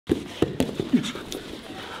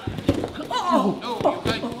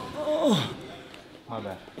My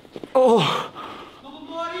bad. Oh!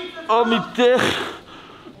 Oh, my dick!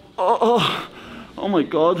 Oh my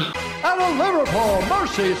God. Out of Liverpool,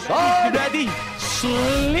 Merseyside. Ready?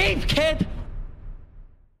 Sleep, kid!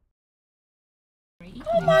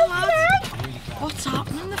 Oh my lad! What's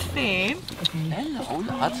happening in the fame? Hello,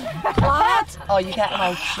 lad. Lad! Oh, you're getting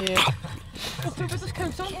out soon.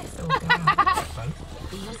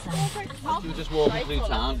 You were just walking through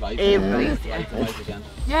town, right? Right, Right again.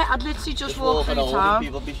 yeah, I'd literally just walked through town.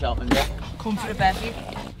 People be shouting, yeah. Come for a bevy.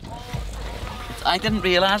 I didn't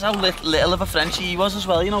realise how little of a Frenchie he was as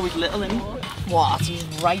well, you know, he's little, isn't he? What? He's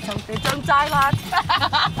right out there. Don't die, lad.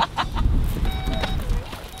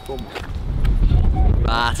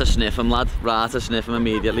 Right to sniff him, lad. Right to sniff him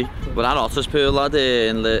immediately. We're at Otterspool, lad,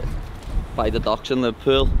 by the docks in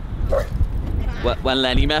Liverpool. When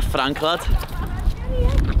Lenny met Frank, lad.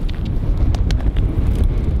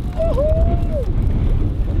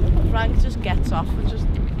 Frank just gets off and just...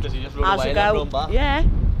 Does he just run away and then run back? Yeah.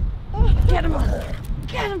 Get him.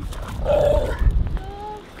 Get him.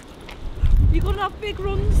 You're going to have big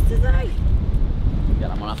runs today. Yeah,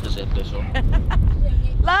 I'm going to have to zip this up.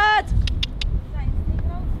 Lad!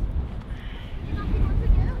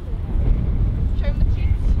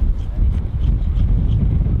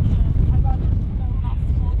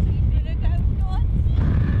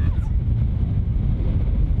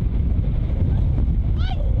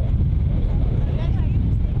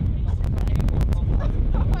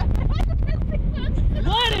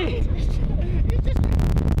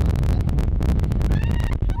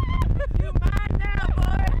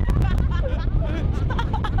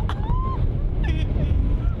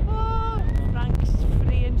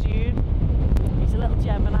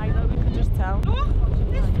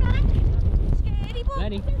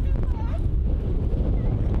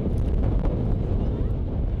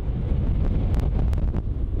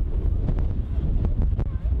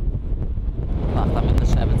 I'm in the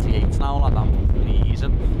 78s now, lad. I'm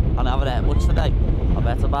freezing. I haven't ate much today. I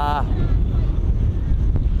bet about,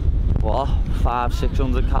 what,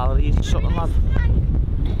 500-600 calories or something, lad.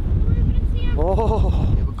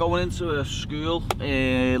 Oh, we're going into a school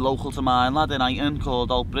local to mine, lad, in Iton, called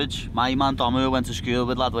Altbridge. My man Domo went to school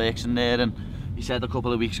with, lad, works in there, and he said a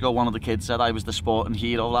couple of weeks ago one of the kids said I was the sporting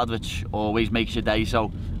hero, lad, which always makes your day.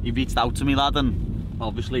 So he reached out to me, lad, and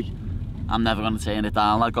obviously I'm never going to turn it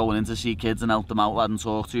down, lad, going in to see kids and help them out, lad, and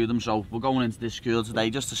talk to them. So we're going into this school today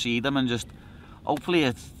just to see them and just hopefully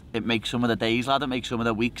it makes some of the days, lad, it makes some of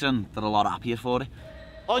the weeks, and they're a lot happier for it.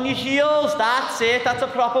 On your heels, that's it, that's a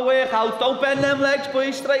proper workout. Don't bend them legs,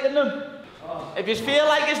 boys, straighten them. If you feel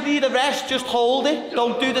like you need a rest, just hold it.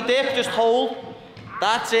 Don't do the dip, just hold.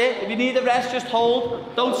 That's it. If you need a rest, just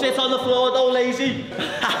hold. Don't sit on the floor, don't lazy.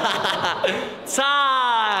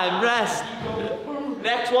 Time, rest.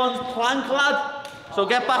 Next one's plank, lad. So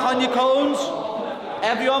get back on your cones.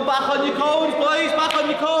 Everyone back on your cones, boys, back on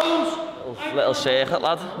your cones. Little circuit,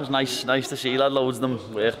 lad. It was nice to see, lad. Loads of them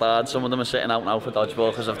worked hard. Some of them are sitting out now for dodgeball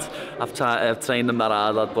because I've trained them that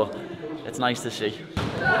hard, lad. But it's nice to see.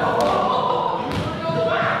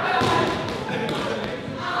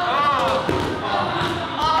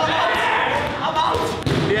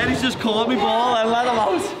 Yeah, he's just caught me ball and let him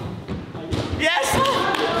out. Yes!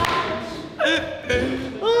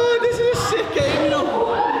 Oh, this is a sick game, you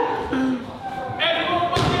know. Everyone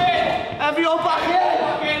back in! Everyone back in!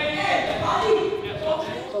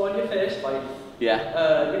 So on your first fight,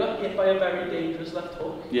 yeah. you got hit by a very dangerous left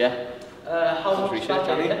hook. Yeah. How much did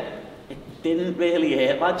that hit? It didn't really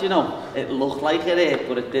hurt, lad, you know. It looked like it hurt,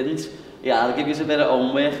 but it didn't. Yeah, I'll give you a bit of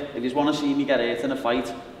homework. If you want to see me get hurt in a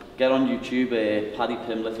fight, get on YouTube, Paddy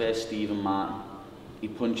Pimblett vs Stephen Martin. He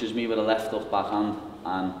punches me with a left hook backhand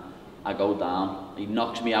and I go down. He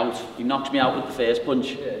knocks me out. He knocks me out with the first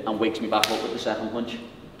punch and wakes me back up with the second punch.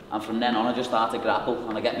 And from then on I just start to grapple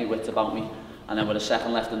and I get my wits about me. And then with a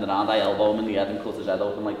second left in the round I elbow him in the head and cut his head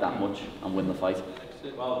open like that much and win the fight.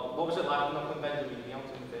 Well, what was it like knocking Benjamin out in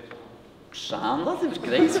the first one? Sound, that, it was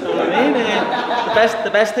great, you know what I mean? The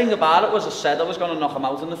best thing about it was I said I was going to knock him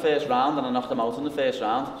out in the first round and I knocked him out in the first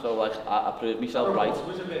round. So like, I proved myself right. It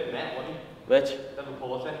was a bit met, wasn't he? Which? The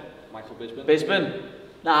reporter. Michael Bisbin. Bisbin?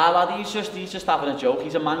 Nah, lad, he's just having a joke.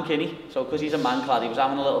 He's a man, kinney. So because he's a man, lad, he was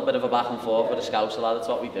having a little bit of a back and forth with the scouser, lad. That's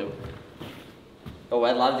what we do. Go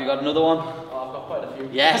ahead, lad, have you got another one? Oh, I've got quite a few.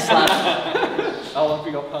 Yes, lad. How long have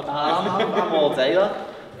you got, Paddy? I'm all day, lad.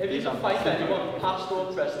 If you could fight anyone, past or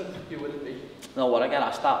present, who would it be? No, what I get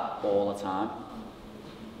asked that all the time.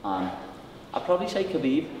 And I'd probably say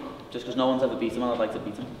Khabib, just because no one's ever beat him and I'd like to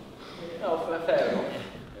beat him. Oh, fair enough.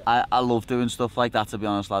 I love doing stuff like that, to be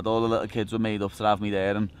honest, lad. All the little kids were made up to have me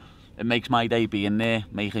there, and it makes my day being there,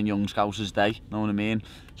 making young scousers' day, know what I mean?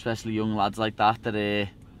 Especially young lads like that, they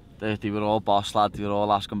were all boss lads, they were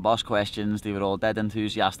all asking boss questions, they were all dead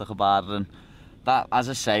enthusiastic about it, and that, as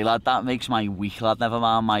I say, lad, that makes my week, lad, never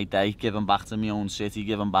mind my day, giving back to my own city,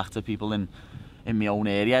 giving back to people in my own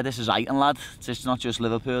area. This is Eighton, lad, it's not just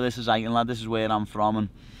Liverpool, this is Eighton, lad, this is where I'm from, and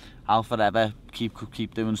I'll forever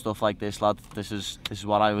keep doing stuff like this, lad. This is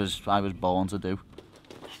what I was born to do.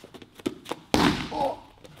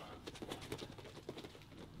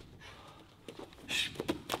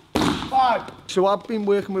 So I've been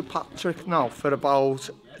working with Patrick now for about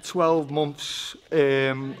 12 months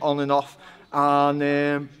on and off,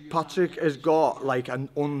 and Patrick has got like an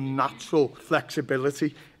unnatural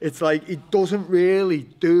flexibility. It's like he doesn't really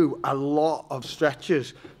do a lot of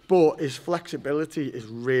stretches, but his flexibility is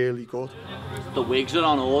really good. The wigs are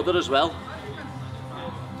on order as well.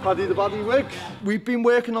 Paddy the Baddy wig. We've been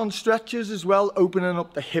working on stretches as well, opening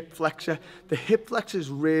up the hip flexor. The hip flexor is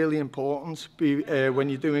really important when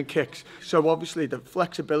you're doing kicks. So obviously the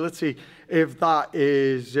flexibility, if that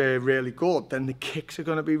is really good, then the kicks are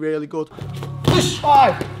going to be really good.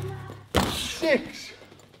 5, 6,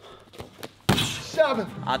 7.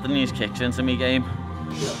 Adding these kicks into my game.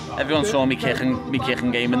 Everyone saw me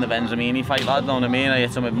kicking game in the Benzamini fight, lad, know what I mean? I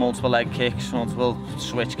hit him with multiple leg kicks, multiple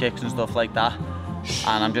switch kicks and stuff like that.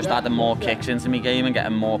 And I'm just adding more kicks into my game and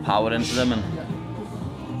getting more power into them, and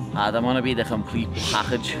I want to be the complete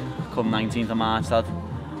package come 19th of March, lad.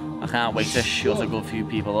 I can't wait to shut a good few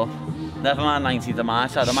people up. Never mind 19th of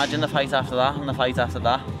March, lad. Imagine the fight after that and the fight after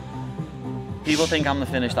that. People think I'm the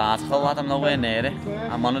finished article, lad. I'm nowhere near it.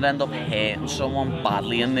 I'm gonna end up hurting someone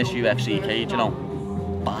badly in this UFC cage, you know.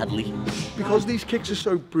 Badly. Because these kicks are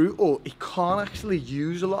so brutal, he can't actually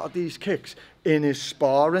use a lot of these kicks in his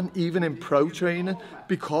sparring, even in pro training,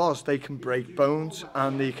 because they can break bones,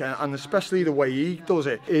 and especially the way he does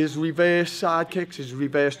it, his reverse side kicks, his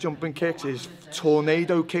reverse jumping kicks, his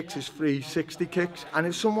tornado kicks, his 360 kicks, and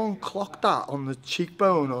if someone clocked that on the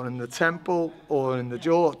cheekbone or in the temple or in the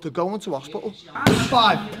jaw, they're going to hospital. 5,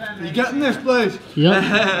 are you getting this, please?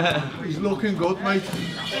 Yeah. He's looking good, mate.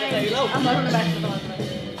 I'm not on the best of the ones, mate.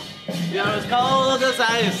 You're as cold as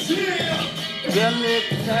ice. To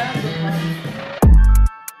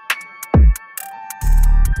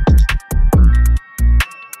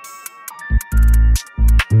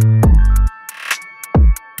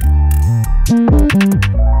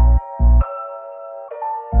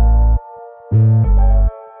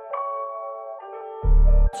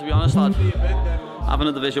be honest, lad, having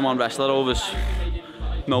a Division 1 wrestler over's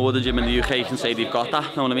no other gym in the UK can say they've got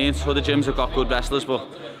that, know what I mean? So other gyms have got good wrestlers, but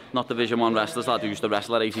not Division 1 wrestlers, lad, who used to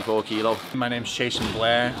wrestle at 84 kilo. My name's Jason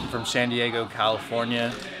Blair. I'm from San Diego,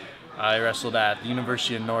 California. I wrestled at the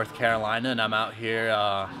University of North Carolina, and I'm out here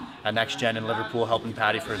at Next Gen in Liverpool helping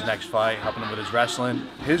Paddy for his next fight, helping him with his wrestling.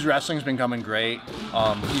 His wrestling's been coming great.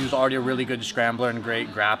 He was already a really good scrambler and great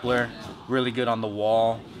grappler, really good on the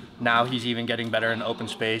wall. Now he's even getting better in open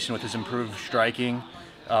space, and with his improved striking,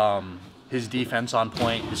 his defense on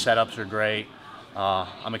point, his setups are great.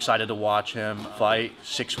 I'm excited to watch him fight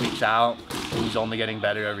 6 weeks out. He's only getting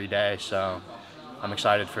better every day, so I'm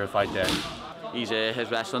excited for a fight day. His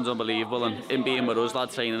wrestling's unbelievable, and him being with us,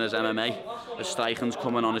 lad, training his MMA, his striking's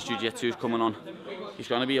coming on, his jiu-jitsu's coming on. He's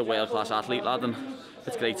going to be a world-class athlete, lad, and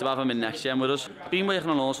it's great to have him in Next Gen with us. Been working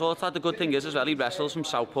on all sorts, lad. The good thing is as well, he wrestles from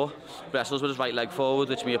southpaw, wrestles with his right leg forward,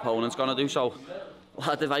 which my opponent's going to do, so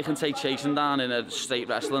lad, if I can take Chasing down in a straight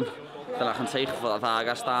wrestling, then I can take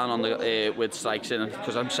Vargas down on the, with strikes in,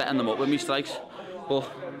 because I'm setting them up with me strikes. But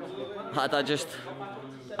lad,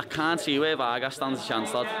 I can't see where Vargas stands a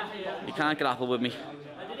chance, lad. He can't grapple with me.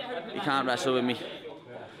 He can't wrestle with me.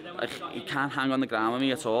 Like, he can't hang on the ground with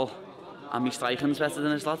me at all. And my striking's better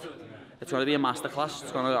than his, lad. It's going to be a masterclass.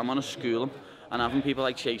 I'm going to school him. And having people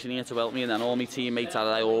like Chasing here to help me, and then all my teammates that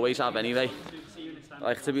I always have anyway.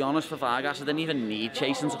 Like, to be honest, for Vargas, I didn't even need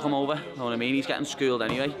Chasing to come over. You know what I mean? He's getting schooled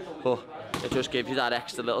anyway. But it just gives you that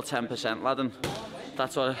extra little 10%, lad. And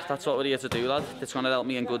that's what we're here to do, lad. It's going to help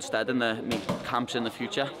me in good stead in me camps in the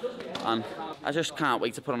future. And I just can't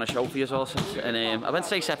wait to put on a show for you also. And I went to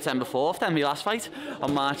say September 4th, then my last fight,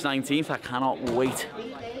 on March 19th. I cannot wait.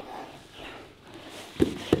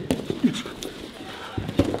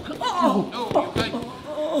 Oh!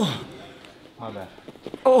 My bad.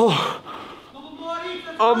 Oh!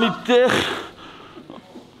 Oh, my dick!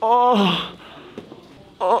 Oh!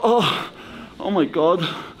 Oh! Oh my God!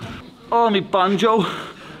 Oh, my banjo!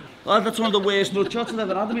 Lad, that's one of the worst nut shots I've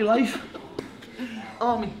ever had in my life.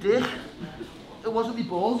 Oh, my dick! It wasn't my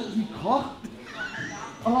balls, it was my cock.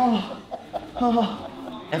 Oh! Oh!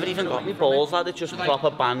 Never even got me balls, lad. It's just proper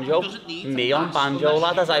banjo. Me on banjo,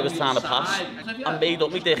 lad, as I was trying to pass. I made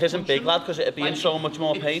up my dick isn't big, lad, because it'd be in so much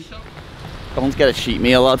more pain. Don't get a cheat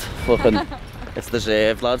meal, lad. Fucking, it's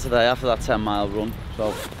deserved, lad, today after that 10-mile run.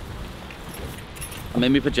 So, I'm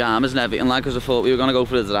in my pyjamas and everything, lad, because I thought we were going to go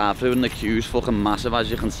for a drive-through and the queue's fucking massive, as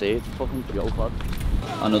you can see. It's a fucking joke, lad.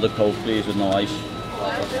 Another Coke, please, with no ice.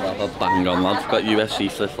 Bang on, lad. Got UFC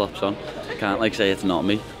flip-flops on. Can't, like, say it's not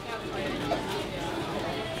me.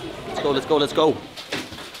 Let's go, let's go, let's go.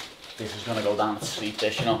 This is gonna go down the street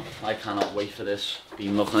dish, you know. I cannot wait for this.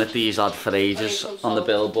 Been looking at these, lad, for ages on the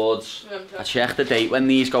billboards. I checked the date when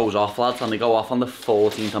these goes off, lad, and they go off on the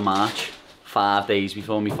 14th of March. 5 days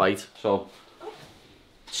before me fight, so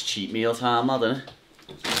it's cheap meal time, lad, isn't it?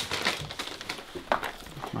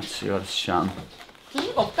 Let's see what it's chatting. Does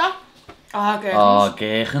it look that? Ah, gherkins. Oh,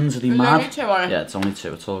 gherkins, are they mad? Only 2 on it. Yeah, it's only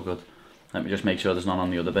 2, it's all good. Let me just make sure there's none on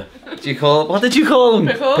the other bit. What did you call them?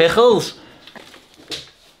 Pickles. Pickles?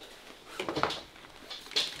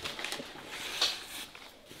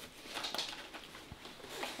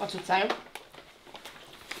 What's it say?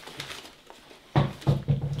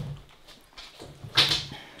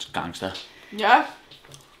 It's gangster. Yeah?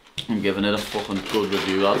 I'm giving it a fucking good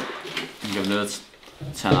review, lad. I'm giving it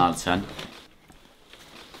a 10 out of 10.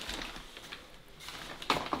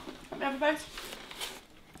 Let me have a bite.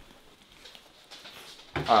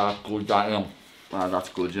 Ah, good, that, you know. Ah, that's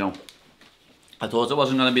good, you know. I thought it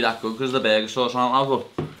wasn't going to be that good because the burger sauce on it,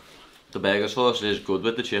 but the burger sauce is good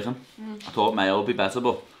with the chicken. I thought mayo would be better,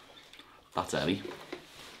 but that's heavy.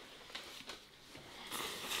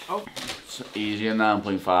 Oh. It's easy a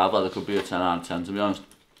 9.5, like it could be a 10 out of 10 to be honest.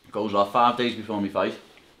 Goes off 5 days before me fight.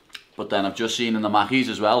 But then I've just seen in the Mackies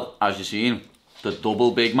as well, as you've seen, the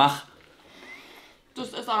double Big Mac. Is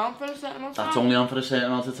that on for a certain amount of time? That's only on for a certain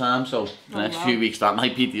amount of time, so the next wow. few weeks that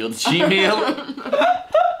might be the other cheat meal.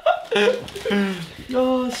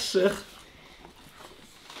 Oh, sick.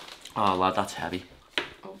 Oh lad, that's heavy.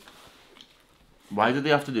 Oh. Why did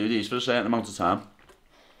they have to do these for a certain amount of time?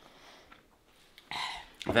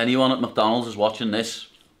 If anyone at McDonald's is watching this,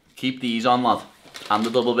 keep these on, lad, and the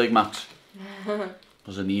double Big Macs.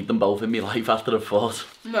 Because I need them both in my life after a fought.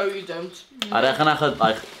 No, you don't. I reckon I could,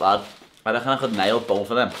 like, lad, I reckon I could nail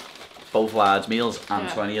both of them. Both large meals and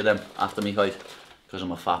 20 of them after me fight. Because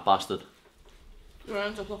I'm a fat bastard. You're going to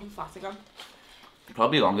end up looking fat again.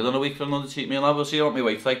 Probably longer than a week for another cheat meal. I will see what my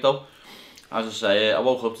weight's like though. As I say, I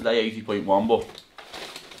woke up today 80.1, but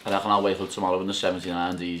I reckon I'll wake up tomorrow in the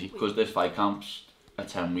 79s easy. Because this fight camp's a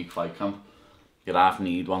 10-week fight camp. You half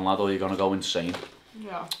need one, lad, or you're going to go insane.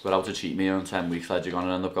 Yeah. Without a cheat meal in 10 weeks, lad, you're going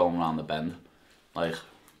to end up going around the bend. Like,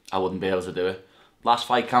 I wouldn't be able to do it. Last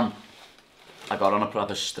fight camp, I got on a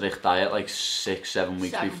proper strict diet like 6-7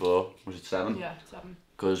 weeks before. Was it 7? Yeah, 7.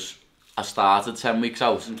 Because I started 10 weeks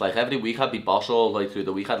out, and like every week I'd be boss all like through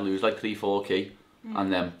the week. I'd lose like 3-4k,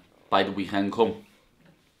 and then by the weekend come,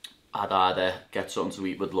 I'd either get something to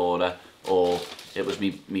eat with Laura, or it was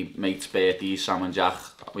me mate's birthday, Sam and Jack.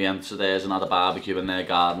 We went to theirs and had a barbecue in their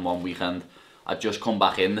garden one weekend. I'd just come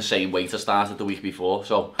back in the same weight I started the week before,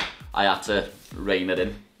 so I had to rein it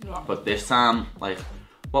in. Yeah. But this time, like,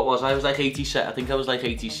 what was I? I was like 87. I think I was like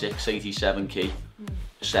 86, 87k.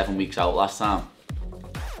 7 weeks out last time.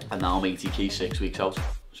 And now I'm 80k 6 weeks out.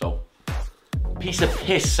 So, piece of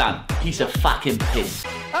piss, son. Piece of fucking piss.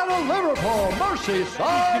 Out of Liverpool,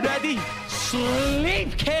 Merseyside. Ready?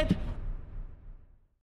 Sleep, kid.